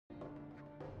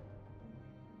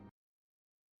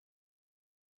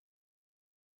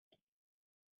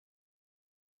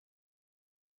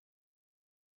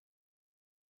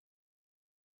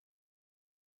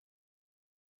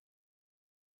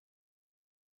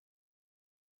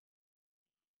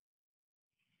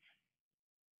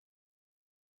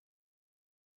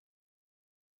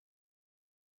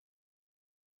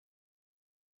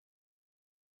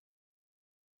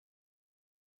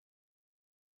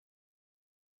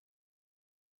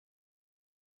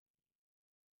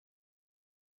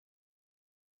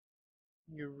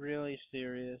You're really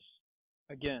serious.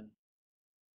 Again.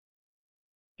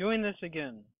 Doing this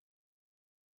again.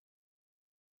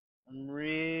 I'm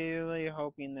really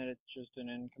hoping that it's just an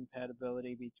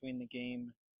incompatibility between the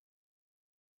game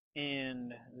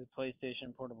and the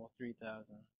PlayStation Portable 3000.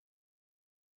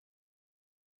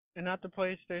 And not the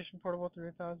PlayStation Portable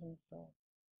 3000 itself.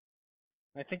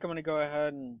 I think I'm going to go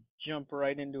ahead and jump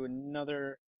right into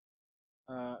another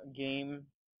game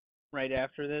right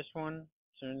after this one,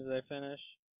 as soon as I finish.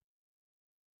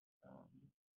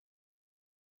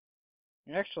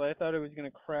 Actually, I thought it was going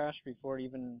to crash before it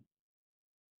even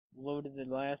loaded the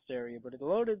last area, but it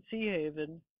loaded Sea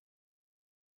Haven.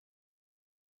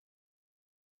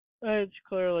 It's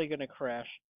clearly going to crash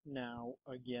now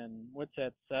again. What's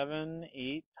that, 7,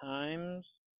 8 times?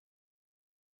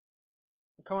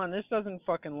 Come on, this doesn't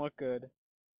fucking look good.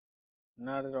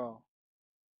 Not at all.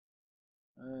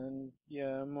 And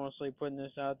yeah, I'm mostly putting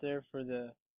this out there for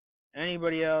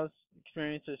anybody else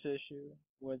experience this issue.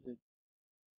 Was it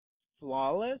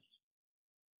flawless?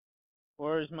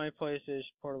 Or is my PlayStation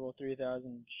Portable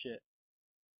 3000 shit?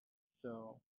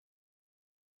 So,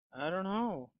 I don't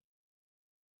know.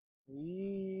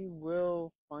 We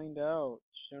will find out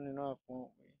soon enough,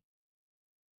 won't we?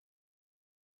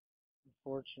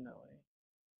 Unfortunately.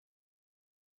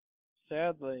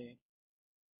 Sadly.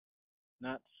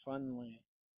 Not funly.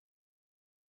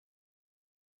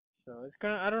 So it's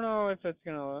gonna. I don't know if it's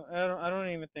gonna. I don't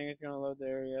even think it's gonna load the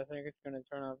area. I think it's gonna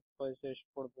turn off PlayStation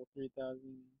Portable 3000.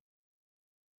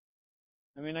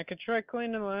 I mean, I could try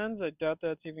cleaning the lens. I doubt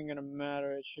that's even gonna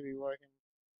matter. It should be working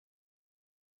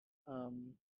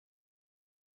um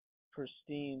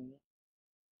pristine.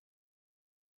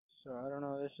 So I don't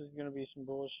know. This is gonna be some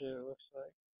bullshit. It looks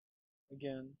like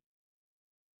again.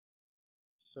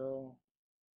 So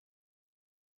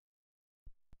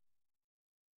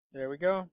there we go.